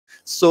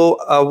So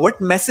what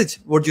message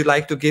would you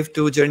like to give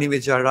to Journey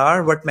with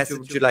Jarrar? What message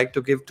would you like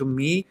to give to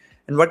me?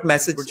 And what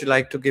message would you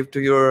like to give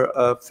to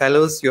your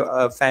fellows,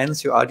 your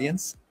fans, your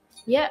audience?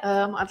 Yeah,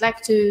 I'd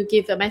like to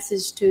give a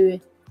message to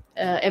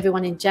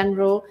everyone in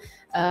general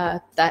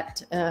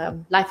that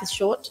life is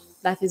short.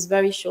 Life is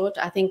very short.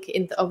 I think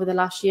over the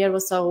last year or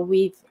so,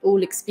 we've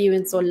all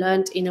experienced or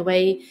learned in a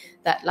way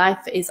that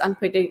life is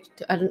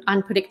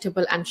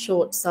unpredictable and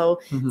short. So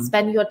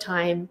spend your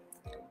time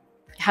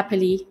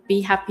happily,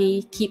 be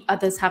happy, keep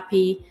others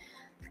happy,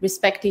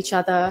 respect each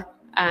other,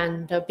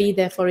 and be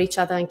there for each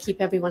other and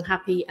keep everyone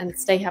happy and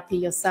stay happy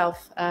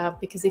yourself.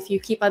 Because if you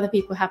keep other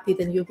people happy,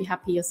 then you'll be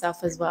happy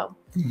yourself as well.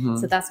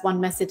 So that's one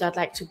message I'd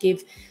like to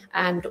give.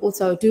 And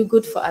also do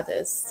good for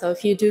others. So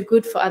if you do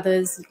good for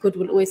others, good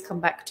will always come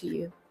back to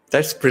you.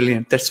 That's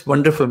brilliant. That's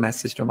wonderful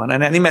message, Romana.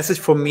 And any message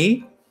for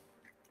me?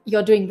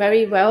 You're doing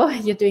very well.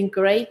 You're doing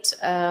great.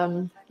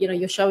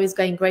 Your show is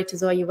going great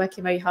as well. You're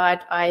working very hard.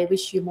 I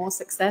wish you more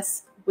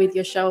success with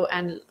your show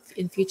and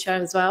in future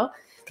as well.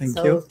 Thank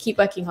you. Keep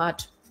working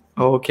hard.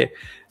 Okay.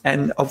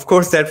 And of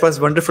course, that was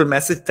wonderful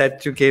message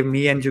that you gave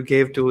me and you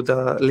gave to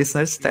the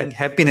listeners, that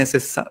happiness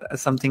is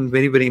something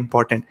very, very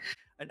important.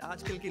 And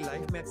आजकल की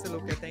life में अक्सर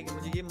लोग कहते हैं कि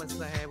मुझे ये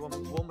मसला है, वो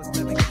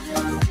मसला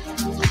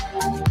है.